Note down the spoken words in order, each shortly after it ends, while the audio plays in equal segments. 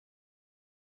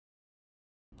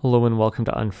Hello and welcome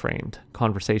to Unframed,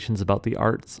 conversations about the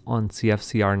arts on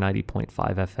CFCR 90.5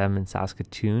 FM in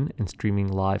Saskatoon and streaming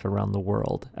live around the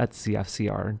world at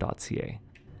cfcr.ca.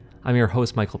 I'm your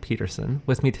host, Michael Peterson.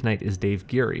 With me tonight is Dave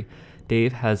Geary.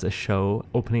 Dave has a show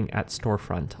opening at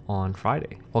Storefront on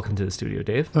Friday. Welcome to the studio,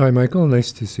 Dave. Hi, Michael.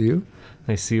 Nice to see you.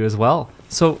 Nice to see you as well.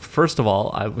 So first of all,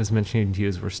 I was mentioning to you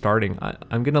as we're starting,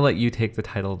 I'm going to let you take the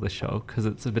title of the show because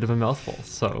it's a bit of a mouthful.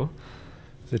 So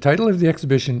the title of the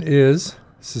exhibition is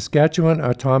Saskatchewan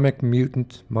Atomic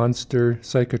Mutant Monster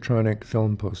Psychotronic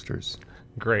Film Posters.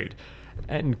 Great.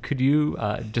 And could you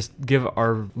just give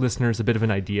our listeners a bit of an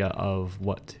idea of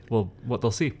what they'll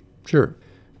see? Sure.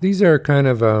 These are kind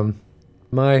of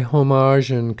my homage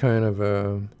and kind of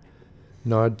a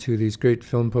nod to these great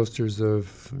film posters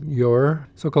of yore,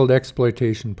 so-called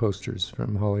exploitation posters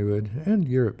from Hollywood and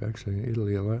Europe, actually,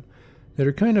 Italy a lot, that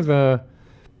are kind of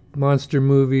monster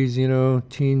movies, you know,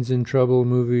 teens in trouble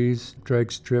movies,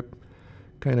 drag strip,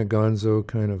 kind of gonzo,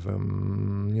 kind of,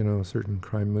 certain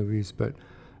crime movies. But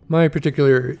my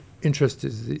particular interest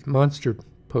is the monster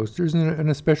posters and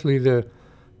especially the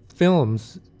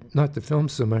films, not the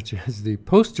films so much as the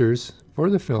posters for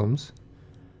the films.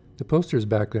 The posters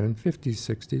back then, 50s,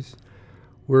 60s,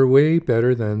 were way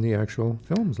better than the actual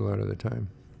films a lot of the time.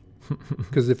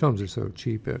 Because the films are so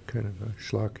cheap, kind of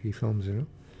schlocky films, you know.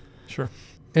 Sure.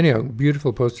 Anyhow,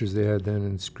 beautiful posters they had then,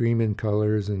 and screaming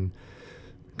colors, and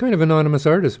kind of anonymous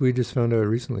artists. We just found out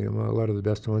recently a lot of the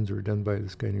best ones were done by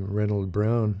this guy named Reynold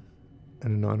Brown,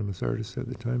 an anonymous artist at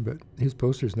the time. But his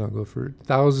posters now go for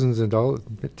thousands of dollars,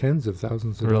 tens of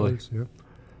thousands of dollars. Yeah.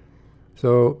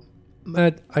 So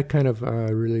I kind of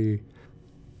really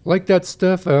like that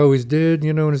stuff. I always did.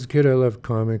 You know, as a kid, I loved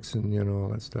comics and, you know, all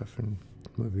that stuff, and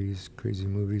movies, crazy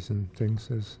movies and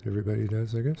things, as everybody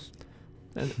does, I guess.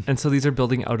 And so these are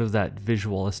building out of that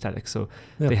visual aesthetic. So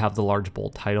they have the large,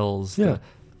 bold titles, the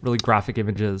really graphic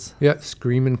images. Yeah,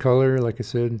 screaming color, like I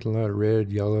said, a lot of red,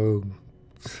 yellow,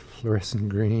 fluorescent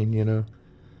green, you know.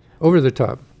 Over the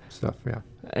top stuff, yeah.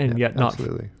 And yet not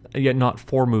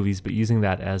for movies, but using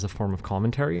that as a form of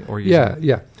commentary? Or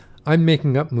Yeah. I'm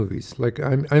making up movies. Like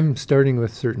I'm starting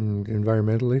with certain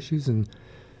environmental issues and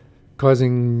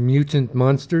causing mutant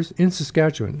monsters in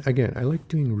Saskatchewan. Again, I like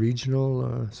doing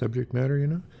regional subject matter, you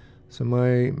know. So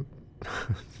my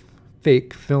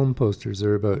fake film posters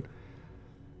are about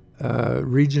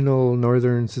regional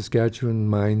northern Saskatchewan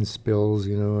mine spills,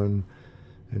 you know,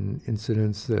 and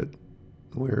incidents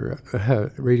where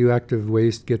radioactive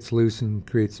waste gets loose and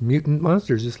creates mutant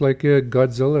monsters, just like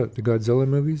Godzilla, the Godzilla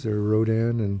movies, or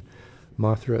Rodan and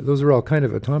Mothra. Those are all kind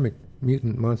of atomic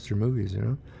mutant monster movies, you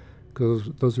know. Because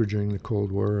those were during the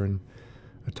Cold War, and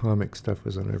atomic stuff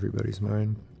was on everybody's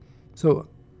mind. So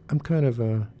I'm kind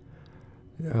of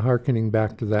hearkening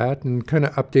back to that and kind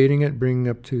of updating it, bringing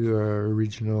up to a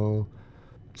regional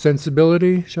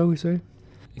sensibility, shall we say.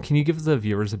 Can you give the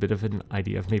viewers a bit of an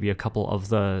idea of maybe a couple of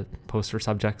the poster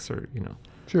subjects, or, you know?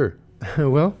 Sure.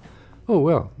 Well,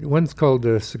 one's called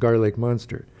the Cigar Lake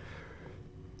Monster.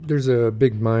 There's a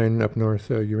big mine up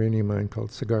north, a uranium mine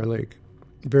called Cigar Lake.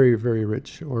 Very, very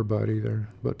rich ore body there,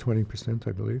 about 20%,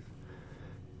 I believe,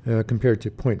 compared to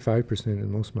 0.5%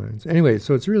 in most mines. Anyway,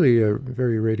 so it's really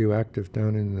very radioactive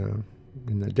down in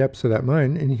the depths of that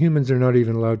mine, and humans are not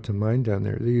even allowed to mine down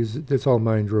there. It's all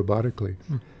mined robotically.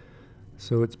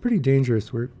 So it's pretty dangerous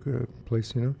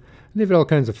place, you know. And they've had all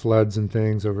kinds of floods and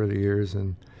things over the years,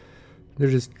 and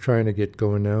they're just trying to get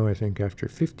going now, I think, after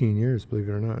 15 years, believe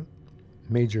it or not.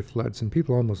 Major floods, and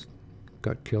people almost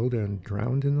got killed and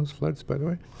drowned in those floods, by the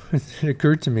way. It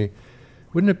occurred to me,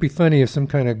 wouldn't it be funny if some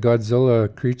kind of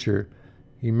Godzilla creature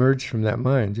emerged from that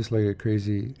mine, just like a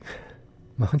crazy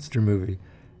monster movie?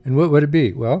 And what would it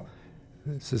be? Well,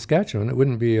 Saskatchewan, it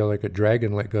wouldn't be like a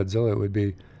dragon like Godzilla. It would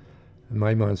be,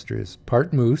 my monster is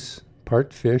part moose,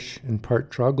 part fish, and part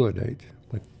troglodyte,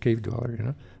 like cave dweller, you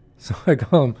know? So I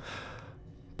call him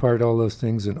part all those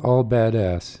things and all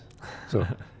badass.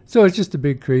 So it's just a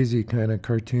big, crazy, kind of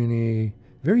cartoony,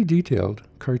 very detailed,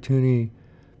 cartoony,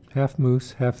 half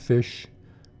moose, half fish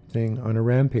thing on a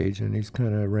rampage. And he's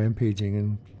kind of rampaging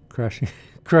and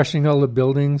crushing all the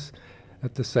buildings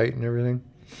at the site and everything.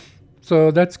 So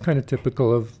that's kind of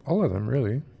typical of all of them,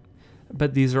 really.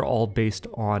 But these are all based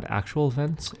on actual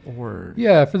events, or?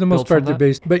 Yeah, for the most part, they're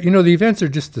based. But, you know, the events are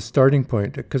just the starting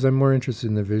point, because I'm more interested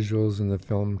in the visuals and the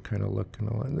film kind of look and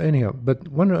all that. Anyhow, but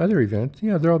one other event,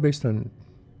 yeah, they're all based on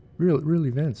real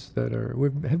events that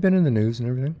have been in the news and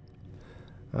everything.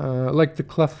 Like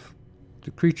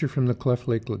the creature from the Cleft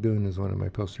Lake Lagoon is one of my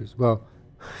posters. Well,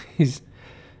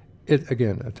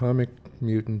 again, atomic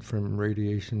mutant from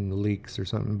radiation leaks or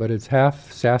something, but it's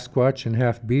half Sasquatch and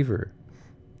half beaver.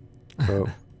 So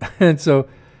And so,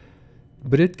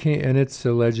 but it came, and it's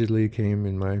allegedly came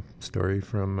in my story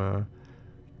from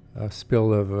a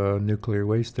spill of nuclear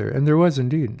waste there. And there was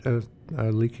indeed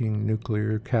a leaking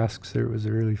nuclear casks. There was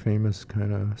a really famous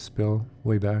kind of spill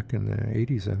way back in the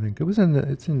 80s, I think.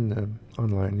 It's in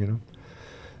online, you know.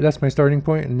 That's my starting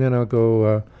point, and then I'll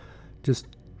go just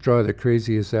draw the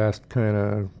craziest ass kind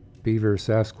of beaver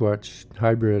Sasquatch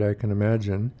hybrid I can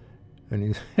imagine.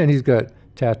 And he's got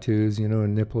tattoos, you know,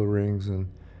 and nipple rings, and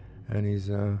he's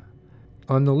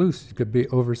on the loose. He's got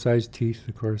big oversized teeth,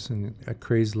 of course, and a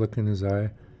crazed look in his eye.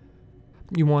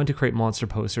 You wanted to create monster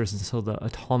posters, and so the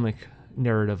atomic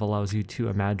narrative allows you to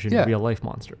imagine real life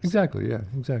monsters. Exactly, yeah.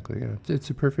 It's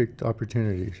a perfect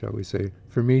opportunity, shall we say,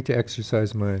 for me to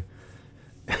exercise my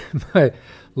my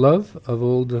love of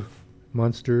old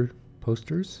monster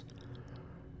posters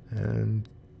and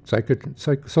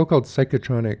so-called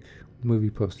psychotronic movie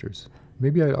posters.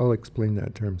 Maybe I'll explain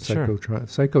that term, Sure.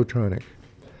 Psychotronic.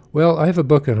 Well, I have a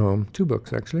book at home, 2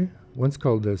 books actually. One's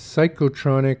called The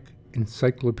Psychotronic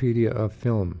Encyclopedia of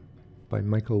Film by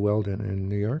Michael Weldon in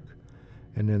New York.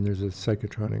 And then there's a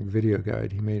psychotronic video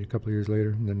guide he made a couple of years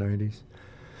later in the 90s.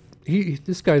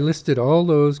 This guy listed all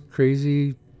those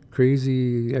crazy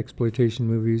exploitation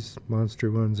movies,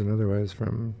 monster ones and otherwise,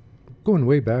 from going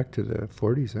way back to the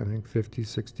 40s, I think, 50s,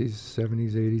 60s,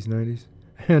 70s, 80s, 90s.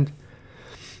 And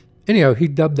anyhow, he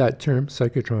dubbed that term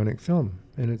psychotronic film,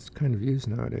 and it's kind of used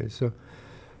nowadays. So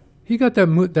he got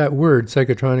that word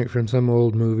psychotronic from some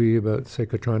old movie about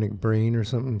psychotronic brain or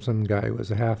something. Some guy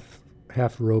was a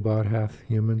half robot, half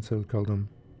human, so he called him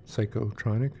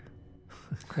psychotronic.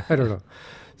 I don't know.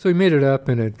 So he made it up,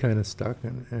 and it kind of stuck,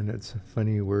 and it's a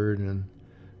funny word, and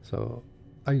so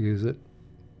I use it.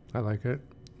 I like it.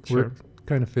 Sure. Word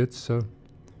kind of fits, so.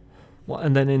 Well,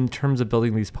 and then in terms of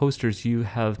building these posters, you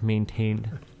have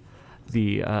maintained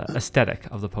the aesthetic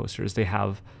of the posters. They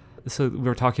have, so we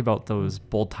were talking about those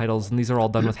bold titles, and these are all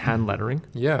done with hand lettering.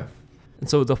 Yeah. And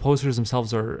so the posters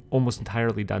themselves are almost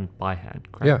entirely done by hand,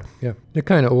 correct? Yeah. They're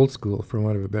kind of old school, for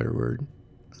want of a better word.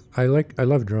 I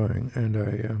love drawing,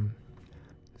 and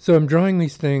so I'm drawing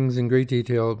these things in great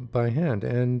detail by hand,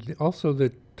 and also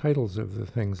the titles of the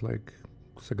things like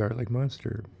Cigar Lake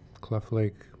Monster, Clough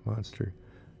Lake Monster.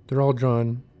 They're all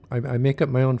drawn. I make up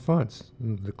my own fonts.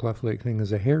 The Clough Lake thing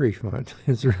is a hairy font.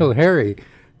 It's real hairy.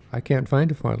 I can't find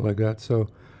a font like that. So,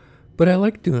 but I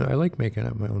like making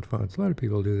up my own fonts. A lot of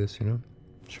people do this, you know.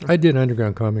 Sure. I did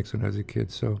underground comics when I was a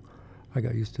kid, so I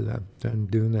got used to that and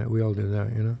doing that. We all did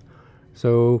that, you know.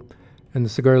 So, and the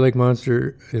Cigar Lake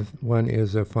Monster one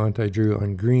is a font I drew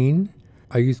on green.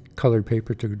 I used colored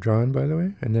paper to draw on, by the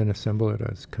way, and then assemble it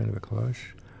as kind of a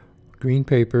collage. Green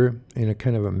paper in a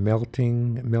kind of a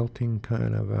melting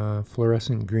kind of a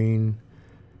fluorescent green,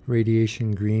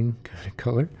 radiation green kind of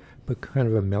color, but kind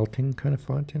of a melting kind of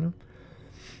font, you know.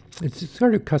 It's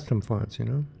sort of custom fonts, you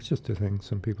know. It's just a thing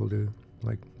some people do,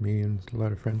 like me and a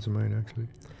lot of friends of mine, actually.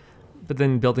 But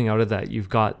then building out of that, you've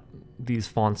got these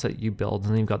fonts that you build,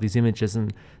 and then you've got these images,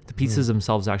 and the pieces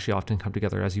themselves actually often come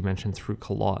together, as you mentioned, through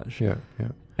collage. Yeah.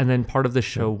 And then part of the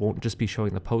show won't just be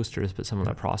showing the posters, but some of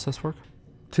that process work.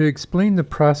 To explain the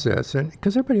process, and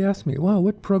because everybody asks me, wow,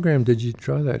 what program did you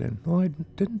draw that in? Well, I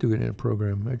didn't do it in a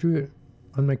program. I drew it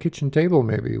on my kitchen table,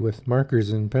 maybe, with markers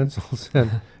and pencils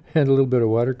and a little bit of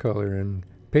watercolor and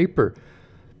paper,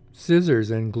 scissors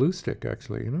and glue stick,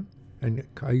 actually, you know. And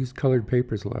I use colored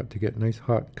papers a lot to get nice,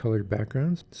 hot, colored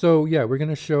backgrounds. So, yeah, we're going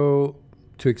to show,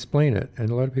 to explain it, and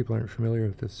a lot of people aren't familiar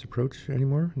with this approach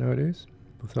anymore nowadays,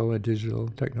 with all that digital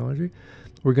technology.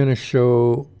 We're going to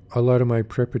show a lot of my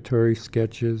preparatory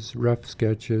sketches, rough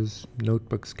sketches,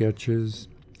 notebook sketches,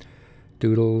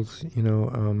 doodles, you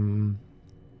know,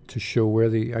 to show where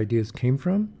the ideas came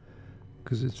from,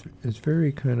 because it's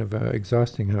very kind of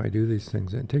exhausting how I do these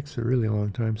things. It takes a really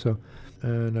long time. So,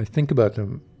 and I think about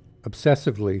them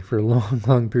obsessively for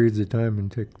long periods of time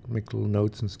and make little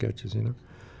notes and sketches, you know.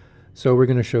 So we're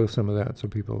going to show some of that so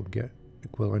people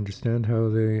will understand how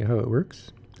it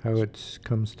works, how it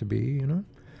comes to be, you know.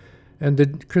 And the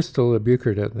Crystal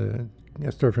Buchert at the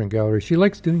Storefront Gallery, she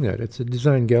likes doing that. It's a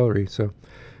design gallery, so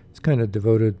it's kind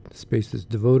of space is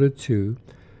devoted to,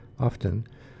 often,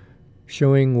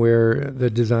 showing where the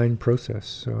design process.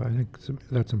 So I think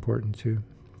that's important too.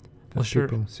 Well, sure.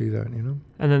 People see that, you know.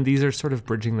 And then these are sort of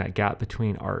bridging that gap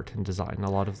between art and design. A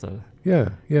lot of the yeah.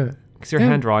 Because you're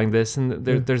hand drawing this, and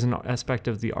there's an aspect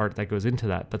of the art that goes into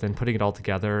that, but then putting it all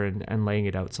together and laying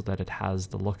it out so that it has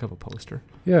the look of a poster.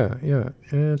 Yeah.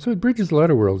 And so it bridges a lot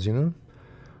of worlds, you know.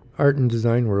 art and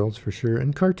design worlds for sure,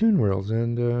 and cartoon worlds,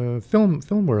 and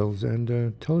film worlds,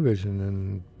 and television,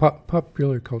 and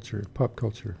popular culture, pop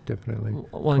culture, definitely.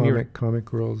 Well, and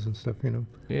comic worlds and stuff, you know.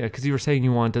 Yeah, because you were saying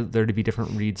you wanted there to be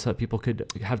different reads so that people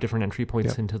could have different entry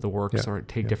points into the works or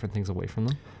take different things away from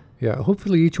them. Yeah,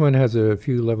 hopefully each one has a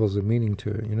few levels of meaning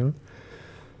to it, you know.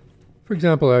 For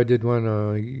example, I did one,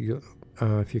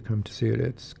 if you come to see it,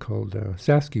 it's called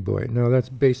Sasky Boy. Now, that's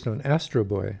based on Astro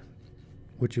Boy,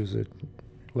 which is a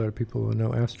lot of people will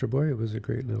know Astro Boy. It was a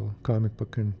great little comic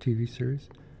book and TV series.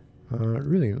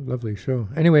 Really lovely show.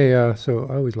 Anyway, so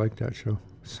I always liked that show.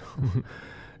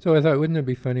 So I thought, wouldn't it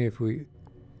be funny if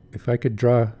I could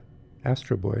draw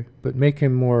Astro Boy, but make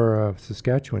him more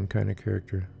Saskatchewan kind of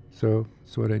character. So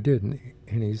that's what I did.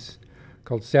 And he's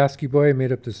called Sasky Boy. I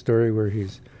made up this story where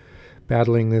he's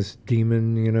battling this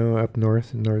demon, you know, up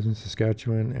north in northern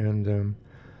Saskatchewan. And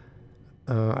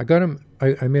I got him,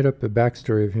 I made up a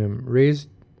backstory of him,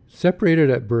 separated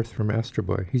at birth from Astro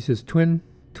Boy. He's his twin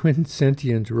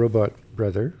sentient robot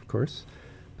brother, of course,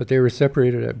 but they were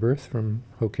separated at birth from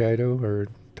Hokkaido or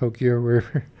Tokyo,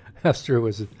 wherever Astro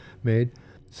was made.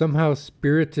 Somehow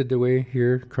spirited away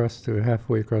here,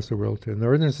 halfway across the world to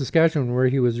northern Saskatchewan, where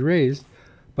he was raised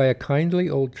by a kindly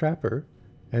old trapper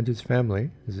and his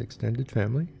family, his extended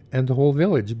family, and the whole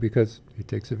village, because it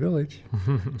takes a village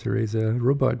to raise a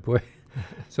robot boy.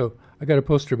 So I got a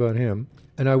poster about him.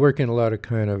 And I work in a lot of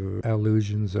kind of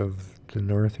allusions of the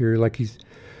North here. Like he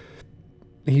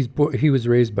was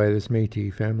raised by this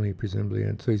Métis family, presumably,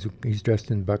 and so he's dressed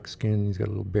in buckskin. He's got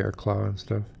a little bear claw and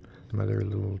stuff. Some other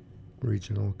little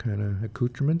regional kind of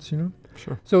accoutrements, you know.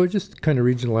 Sure. So it's just kind of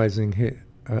regionalizing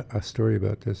a story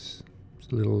about this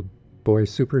little boy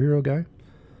superhero guy.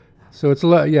 So it's a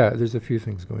lot. Yeah, there's a few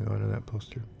things going on in that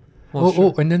poster. Well,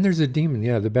 sure. And then there's a demon.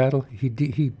 Yeah, the battle. He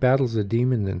battles a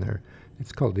demon in there.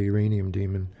 It's called the Uranium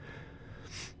Demon.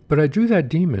 But I drew that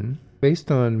demon based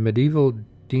on medieval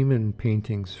demon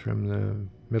paintings from the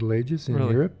Middle Ages in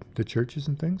Europe, the churches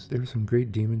and things. There were some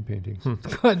great demon paintings.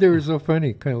 God, they were so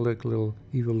funny, kind of like little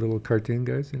evil little cartoon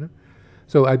guys, you know.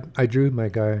 So I drew my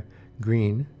guy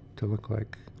green to look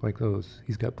like those.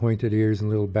 He's got pointed ears and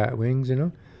little bat wings, you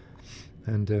know,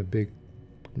 and big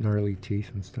gnarly teeth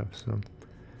and stuff.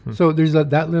 So there's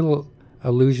that little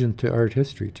allusion to art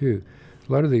history too.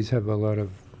 A lot of these have a lot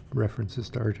of references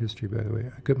to art history, by the way.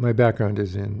 My background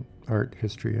is in art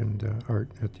history and art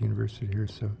at the university here.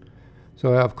 So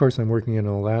of course, I'm working in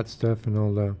all that stuff and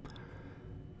all the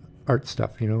art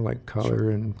stuff, you know, like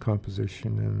color and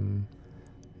composition and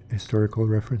historical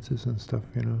references and stuff,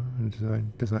 you know, and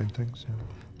design things. Yeah.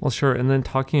 Well, sure. And then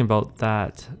talking about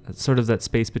that, sort of that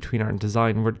space between art and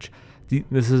design, which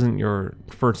this isn't your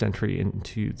first entry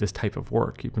into this type of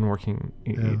work. You've been working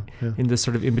in this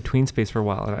sort of in-between space for a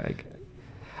while. And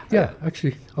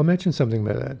actually, I'll mention something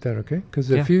about that, okay? Because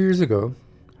a few years ago,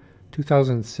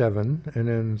 2007, and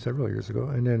then several years ago,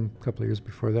 and then a couple of years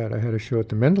before that, I had a show at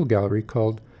the Mendel Gallery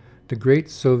called The Great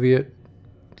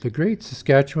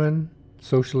Saskatchewan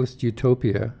Socialist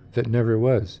Utopia That Never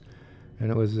Was. And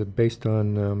it was based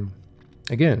on,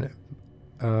 again,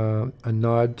 a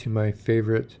nod to my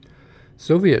favorite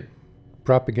Soviet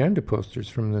propaganda posters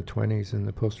from the 20s and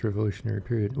the post-revolutionary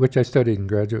period, which I studied in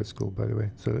graduate school, by the way,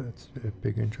 so that's a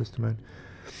big interest of mine.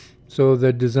 So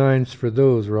the designs for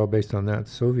those were all based on that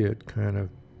Soviet kind of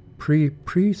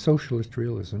pre-socialist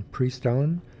realism,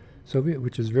 pre-Stalin Soviet,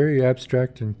 which is very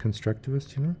abstract and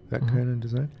constructivist, you know, that kind of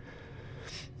design.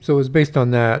 So it was based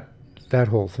on that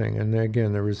whole thing. And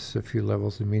again, there was a few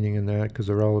levels of meaning in that because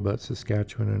they're all about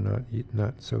Saskatchewan and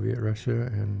not Soviet Russia,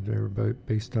 and they were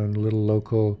based on little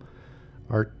local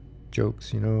art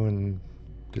jokes, you know, and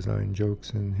design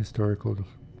jokes and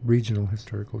regional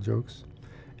historical jokes,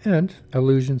 and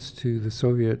allusions to the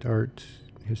Soviet art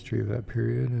history of that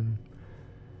period and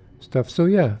stuff. So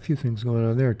yeah, a few things going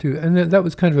on there too. And that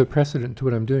was kind of a precedent to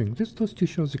what I'm doing. Those two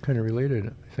shows are kind of related,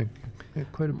 I think,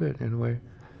 quite a bit in a way.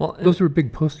 Well, those were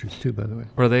big posters too, by the way.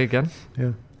 Were they again?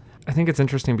 Yeah. I think it's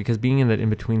interesting because being in that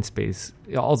in-between space,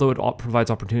 although it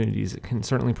provides opportunities, it can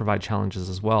certainly provide challenges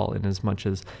as well, in as much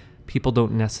as people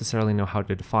don't necessarily know how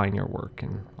to define your work,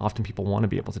 and often people want to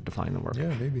be able to define the work.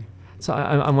 Yeah, maybe. So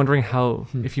I'm wondering how,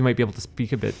 if you might be able to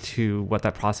speak a bit to what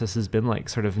that process has been like,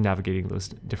 sort of navigating those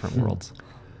different worlds.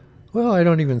 Well, I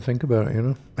don't even think about it, you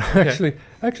know. Okay.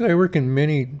 Actually, I work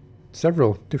in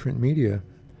several different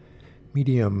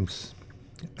mediums.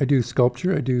 I do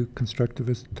sculpture. I do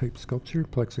constructivist type sculpture,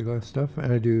 plexiglass stuff,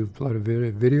 and I do a lot of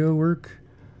video work,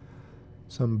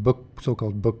 some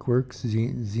so-called book works,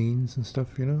 zines and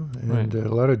stuff, you know, and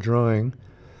a lot of drawing.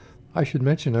 I should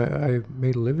mention I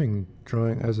made a living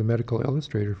drawing as a medical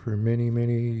illustrator for many,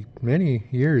 many, many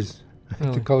years. at the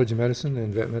Really? College of Medicine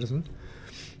and vet medicine.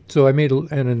 So I made,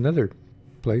 and another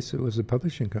place, it was a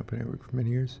publishing company I worked for many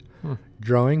years, Hmm.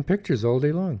 drawing pictures all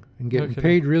day long and getting kidding.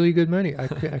 paid really good money. I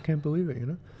can't believe it, you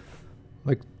know?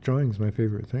 Like, drawing's my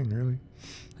favorite thing, really.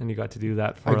 And you got to do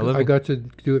that for a I living. got to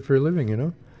do it for a living, you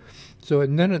know? So,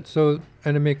 and then and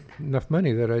I make enough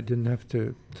money that I didn't have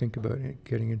to think about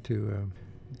getting into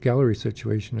a gallery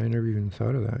situation. I never even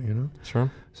thought of that, you know?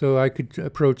 Sure. So I could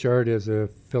approach art as a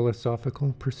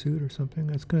philosophical pursuit or something.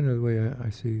 That's kind of the way I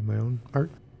see my own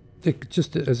art.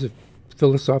 Just as a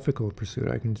philosophical pursuit,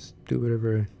 I can just do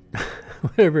whatever,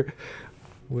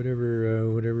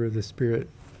 whatever the spirit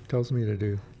tells me to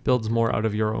do. Builds more out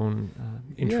of your own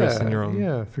interests and your own.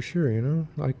 Yeah, for sure. You know,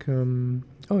 like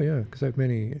because I have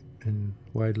many and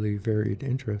widely varied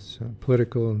interests: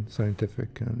 political and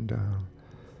scientific and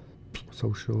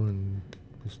social and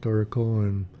historical,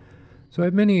 and so I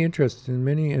have many interests and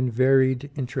many and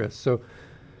varied interests. So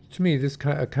to me, this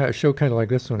show kind of like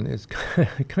this one is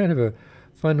kind of a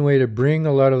fun way to bring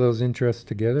a lot of those interests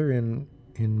together in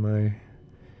my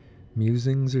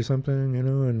musings or something, you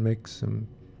know, and make some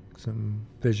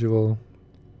visual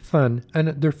fun, and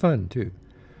they're fun too.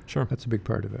 Sure. That's a big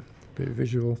part of it.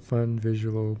 Visual fun,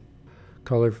 visual,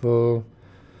 colorful.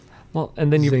 Well,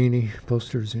 and then zany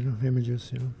posters, you know,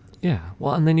 images, you know. Yeah.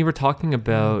 Well, and then you were talking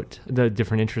about the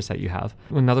different interests that you have.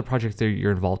 Another project that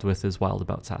you're involved with is Wild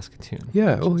About Saskatoon.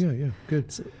 Yeah. Oh, yeah.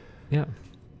 Good. Yeah.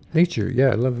 Nature. Yeah,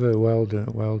 I love the wild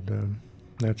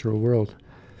natural world.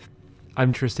 I'm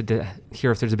interested to hear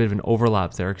if there's a bit of an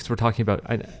overlap there, because we're talking about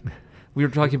we were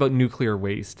talking about nuclear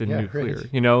waste and nuclear, right.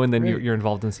 you know, and then Right. you're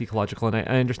involved in this ecological, and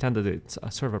I understand that it's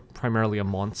sort of primarily a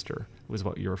monster was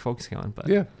what you were focusing on, but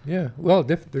Yeah. Well,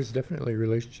 there's definitely a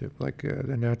relationship, like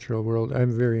the natural world.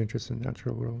 I'm very interested in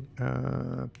natural world,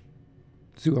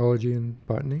 zoology and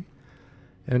botany,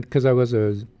 and because I was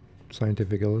a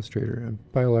scientific illustrator, a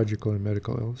biological and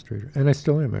medical illustrator, and I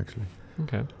still am actually.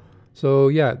 Okay. So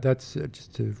yeah, that's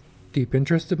just a deep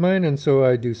interest of mine, and so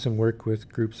I do some work with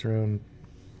groups around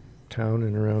town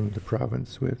and around the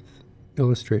province with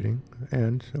illustrating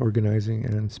and organizing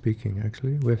and speaking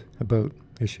actually about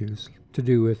issues to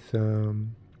do with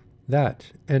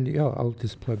that. And yeah, I'll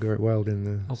just plug our Wild in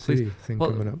the City thing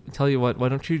coming up. Tell you what, why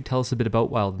don't you tell us a bit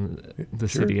about Wild in the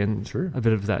Sure, City and sure. a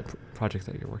bit of that project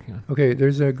that you're working on. Okay,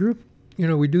 there's a group, you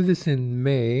know, we do this in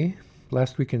May,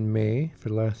 last week in May,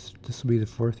 this will be the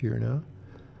 4th year now.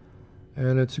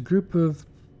 And it's a group of,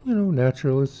 you know,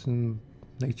 naturalists and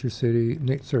Nature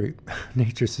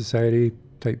Society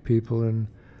type people and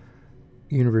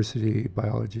university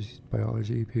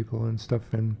biology people and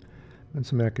stuff, and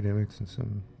some academics and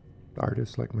some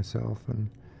artists like myself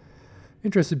and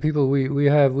interested people. We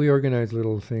organize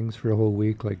little things for a whole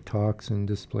week, like talks and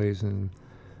displays and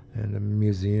a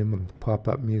museum, a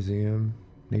pop-up museum,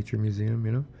 nature museum,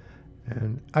 you know.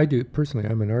 And I do personally,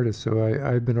 I'm an artist, so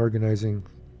I've been organizing.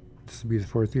 This will be the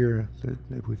 4th year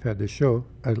that we've had this show,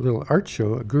 a little art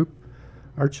show, a group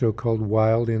art show called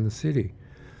Wild in the City,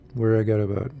 where I got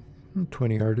about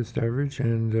 20 artists average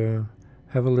and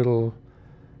have a little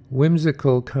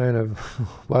whimsical kind of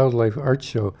wildlife art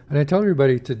show. And I tell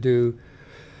everybody to do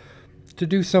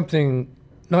something,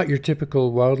 not your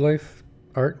typical wildlife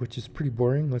art, which is pretty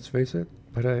boring, let's face it,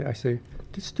 but I say,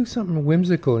 just do something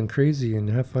whimsical and crazy and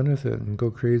have fun with it and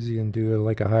go crazy and do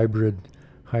like a hybrid,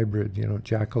 you know,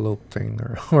 jackalope thing,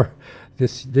 or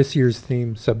this year's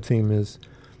sub-theme is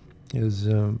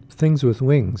things with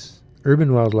wings,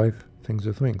 urban wildlife, things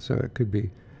with wings. So it could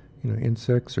be, you know,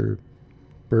 insects or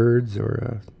birds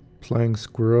or a flying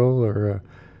squirrel or a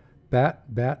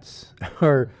bats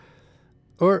or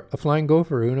a flying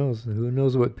gopher. Who knows? Who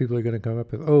knows what people are going to come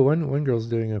up with? Oh, one girl's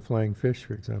doing a flying fish,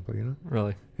 for example. You know.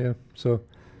 Really? Yeah. So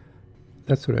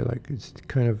that's what I like. It's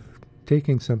kind of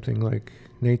taking something like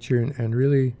nature and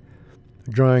really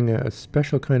drawing a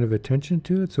special kind of attention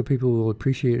to it, so people will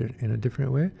appreciate it in a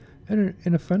different way, and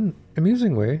in a fun,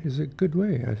 amusing way is a good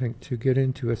way, I think, to get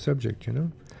into a subject, you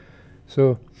know.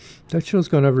 So that show's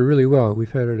gone over really well.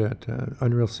 We've had it at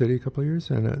Unreal City a couple of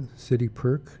years and at City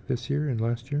Perk this year and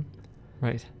last year.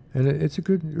 Right. And it's a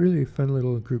good, really fun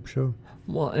little group show.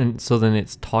 Well, and so then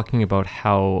it's talking about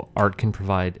how art can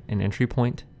provide an entry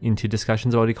point into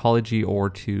discussions about ecology, or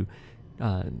to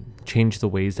change the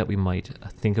ways that we might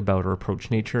think about or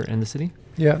approach nature in the city?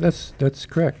 Yeah, that's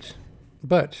correct.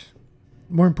 But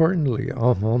more importantly,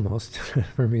 almost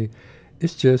for me,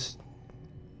 it's just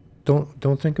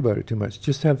don't think about it too much.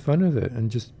 Just have fun with it and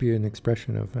just be an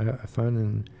expression of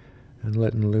fun and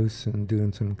letting loose and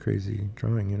doing some crazy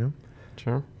drawing, you know?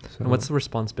 Sure. So And what's the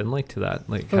response been like to that?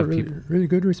 Like, really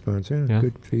good response, yeah.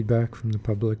 Good feedback from the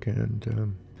public,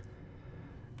 and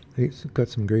They've got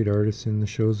some great artists in the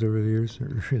shows over the years.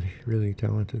 They're really, really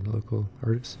talented local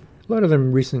artists. A lot of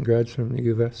them recent grads from the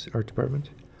U of S art department.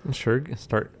 Sure,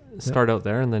 start out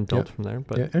there and then build from there.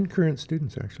 But yeah, and current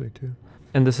students actually too.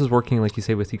 And this is working, like you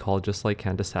say, with ecologists like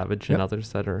Candace Savage and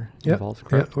others that are involved,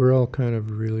 correct? Yeah, we're all kind of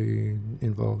really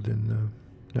involved in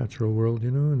the natural world,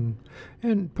 you know,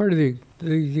 and part of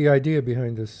the idea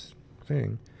behind this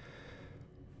thing,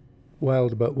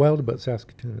 Wild About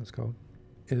Saskatoon, it's called,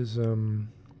 is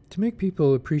to make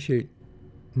people appreciate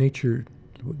nature,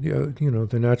 you know,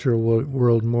 the natural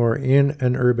world more in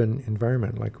an urban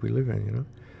environment like we live in, you know.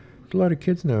 There's a lot of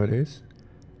kids nowadays,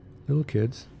 little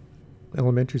kids,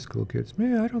 elementary school kids.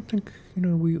 Man, I don't think, you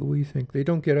know, we think they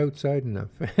don't get outside enough.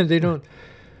 And they don't,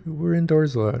 we're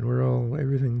indoors a lot. And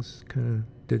everything's kind of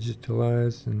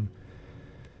digitalized and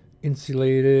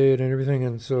insulated and everything.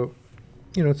 And so,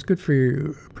 you know, it's good for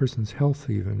your person's health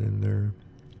even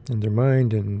in their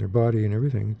mind and their body and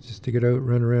everything. It's just to get out,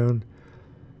 run around,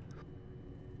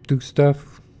 do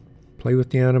stuff, play with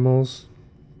the animals,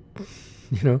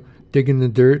 you know, dig in the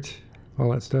dirt,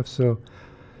 all that stuff. So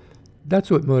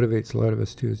that's what motivates a lot of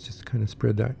us too, is just kind of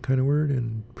spread that kind of word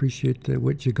and appreciate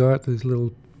what you got, those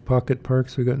little pocket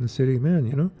parks we got in the city. Man,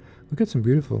 you know, we got some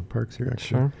beautiful parks here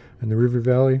actually. Sure. And the River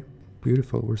Valley,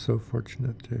 beautiful. We're so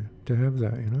fortunate to have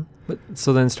that, you know. But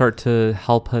so then start to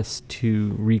help us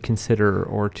to reconsider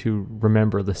or to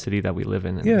remember the city that we live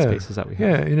in and the spaces that we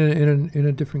have. Yeah, in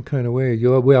a different kind of way.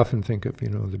 We often think of, you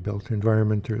know, the built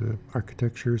environment or the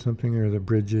architecture or something, or the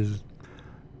bridges.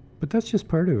 But that's just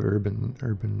part of an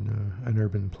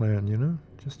urban plan, you know,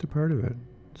 just a part of it.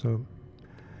 So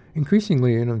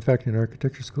increasingly, and in fact, in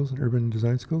architecture schools and urban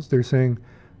design schools, they're saying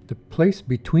the place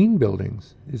between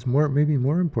buildings is maybe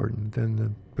more important than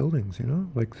the buildings, you know,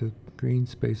 like the green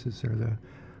spaces or the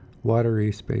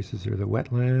watery spaces or the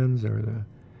wetlands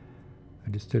I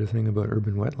just did a thing about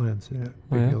urban wetlands,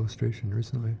 big illustration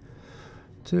recently.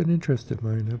 It's an interest of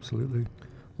mine, absolutely.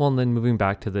 Well, and then moving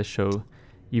back to this show,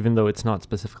 even though it's not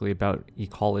specifically about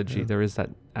ecology, there is that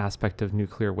aspect of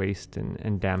nuclear waste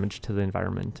and damage to the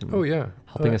environment. And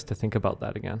helping us to think about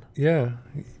that again. Yeah,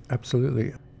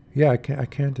 absolutely. Yeah, I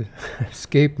can't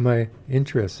escape my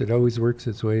interest. It always works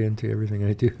its way into everything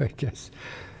I do, I guess.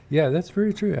 Yeah, that's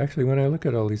very true. Actually, when I look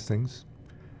at all these things,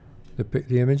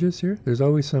 the images here, there's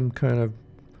always some kind of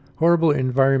horrible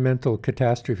environmental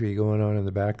catastrophe going on in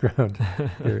the background.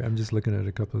 Here, I'm just looking at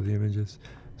a couple of the images.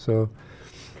 So,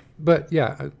 but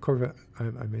yeah,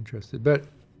 I'm interested. But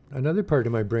another part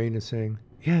of my brain is saying,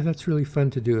 yeah, that's really fun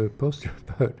to do a poster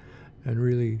about, and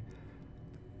really,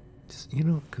 just, you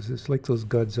know, because it's like those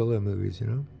Godzilla movies, you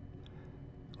know,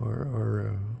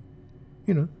 or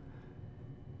you know,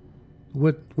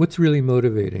 what's really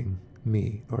motivating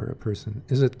me or a person?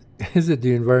 Is it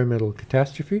the environmental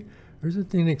catastrophe, or is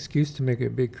it an excuse to make a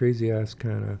big crazy ass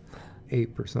kind of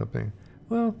ape or something?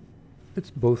 Well,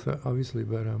 it's both, obviously,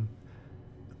 but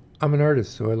I'm an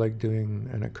artist, so I like doing,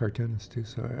 and a cartoonist too,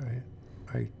 so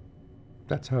I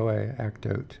that's how I act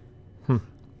out,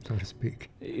 so to speak.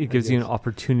 It gives you an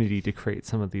opportunity to create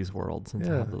some of these worlds and to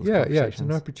have those conversations. Yeah, it's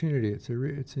an opportunity. It's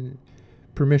a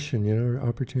permission, you know, or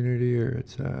opportunity, or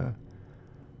it's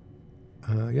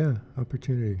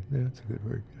opportunity. Yeah, that's a good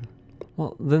word. Yeah.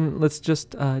 Well, then let's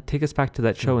just take us back to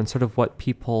that show and sort of what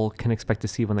people can expect to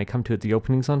see when they come to it. The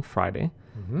opening's on Friday.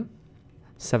 Mm-hmm.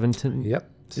 7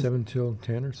 till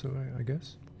 10 or so, I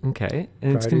guess. Okay.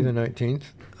 And Friday the 19th,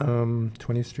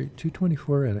 20th Street,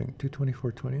 224, I think,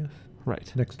 224 20th.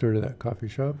 Right. Next door to that coffee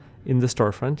shop. In the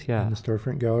storefront, yeah. In the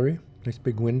storefront gallery. Nice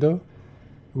big window.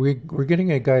 We're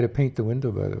getting a guy to paint the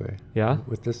window, by the way. Yeah?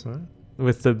 With this on it.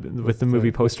 With the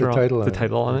movie poster on it. The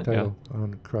title on it? Yeah.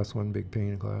 On across one big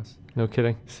pane of glass. No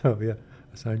kidding. So, yeah,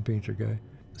 a sign painter guy.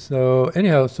 So,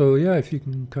 anyhow, if you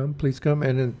can come, please come.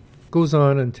 And it goes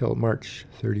on until March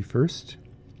 31st.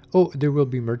 Oh, there will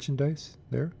be merchandise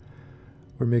there.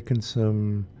 We're making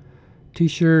some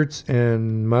T-shirts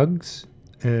and mugs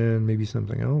and maybe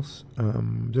something else.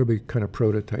 There'll be kind of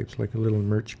prototypes, like a little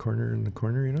merch corner in the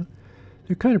corner, you know.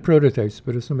 They're kind of prototypes,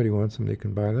 but if somebody wants them, they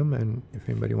can buy them. And if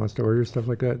anybody wants to order stuff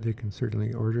like that, they can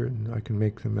certainly order it, and I can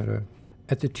make them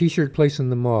at the T-shirt place in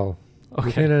the mall.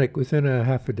 Okay. Within a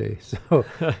half a day. So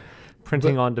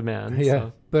printing on demand. Yeah,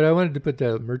 so. But I wanted to put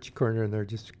that merch corner in there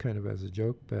just kind of as a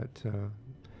joke, but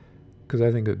because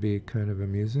I think it would be kind of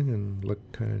amusing and look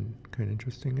kind of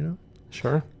interesting, you know.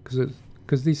 Sure.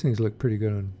 Because these things look pretty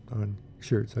good on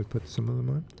shirts. I put some of them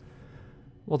on.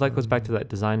 Well, that goes back to that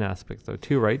design aspect, though,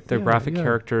 too, right? They're graphic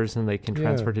characters, and they can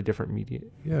transfer to different media,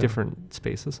 different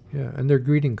spaces. Yeah, and they're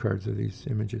greeting cards of these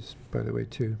images, by the way,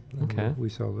 too. Okay. We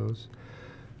sell those.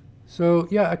 So,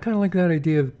 yeah, I kind of like that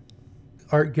idea of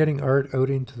getting art out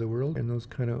into the world in those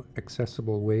kind of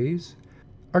accessible ways.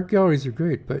 Art galleries are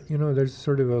great, but there's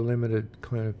sort of a limited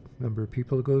kind of number of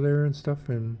people who go there and stuff,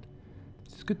 and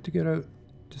it's good to get out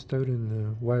in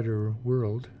the wider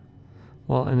world.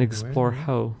 Well, and explore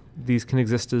how these can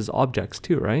exist as objects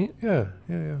too, right? Yeah.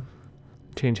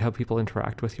 Change how people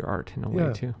interact with your art in a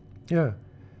way too. Yeah.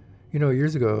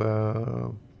 Years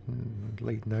ago,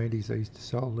 late 90s, I used to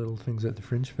sell little things at the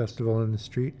Fringe Festival on the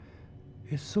street.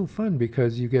 It's so fun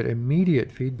because you get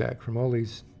immediate feedback from all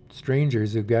these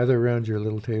strangers who gather around your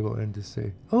little table and just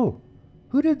say, "Oh,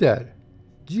 who did that?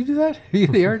 Did you do that? Are you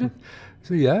the artist?"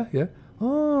 So yeah.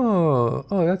 Oh,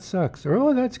 that sucks. Or,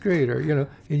 oh, that's great. Or, and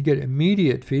you get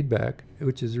immediate feedback,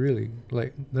 which is really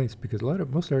nice because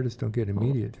most artists don't get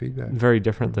immediate feedback. Very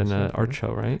different than an art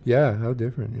show, right? Yeah, how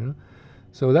different,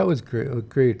 So that was great, a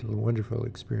great, wonderful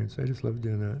experience. I just loved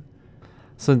doing that.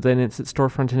 So then it's at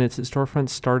Storefront, and it's at Storefront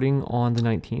starting on the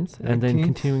 19th, and then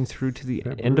continuing through to the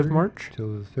end of March?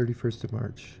 Till the 31st of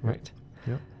March. Right.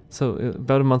 Yeah. So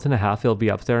about a month and a half, it'll be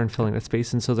up there and filling that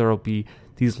space, and so there will be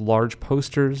these large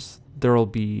posters, there will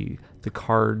be the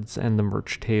cards and the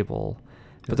merch table,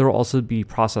 but there will also be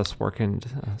process work and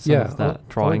some of that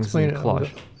drawings and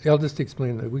collage. I'll just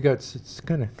explain that. It's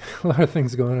kind of a lot of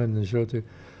things going on in the show too.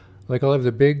 Like I'll have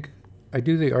I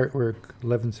do the artwork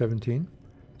 1117,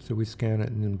 so we scan it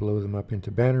and then blow them up into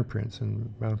banner prints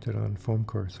and mount it on foam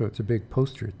core. So it's a big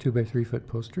poster, 2 by 3 foot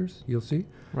posters, you'll see.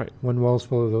 Right. One wall's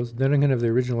full of those. Then I'm going to have the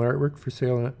original artwork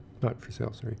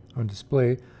on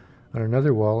display on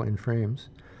another wall in frames.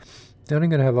 Then I'm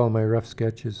going to have all my rough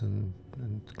sketches and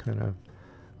kind of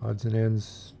odds and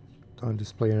ends on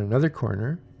display in another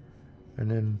corner, and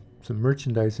then some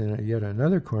merchandise in yet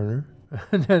another corner.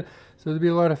 And then, so there'll be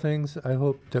a lot of things I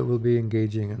hope that will be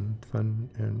engaging and fun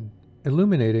and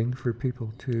illuminating for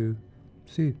people to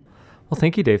see. Well,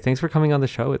 thank you, Dave. Thanks for coming on the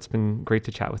show. It's been great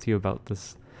to chat with you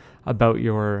about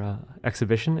your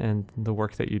exhibition and the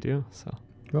work that you do. So,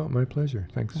 well, my pleasure.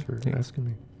 Thanks for asking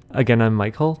me. Again, I'm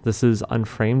Michael. This is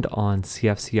Unframed on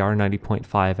CFCR 90.5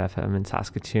 FM in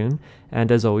Saskatoon.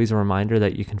 And as always, a reminder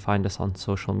that you can find us on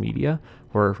social media.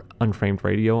 We're Unframed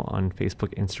Radio on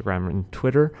Facebook, Instagram, and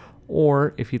Twitter.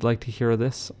 Or if you'd like to hear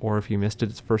this, or if you missed it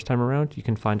its first time around, you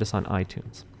can find us on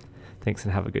iTunes. Thanks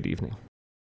and have a good evening.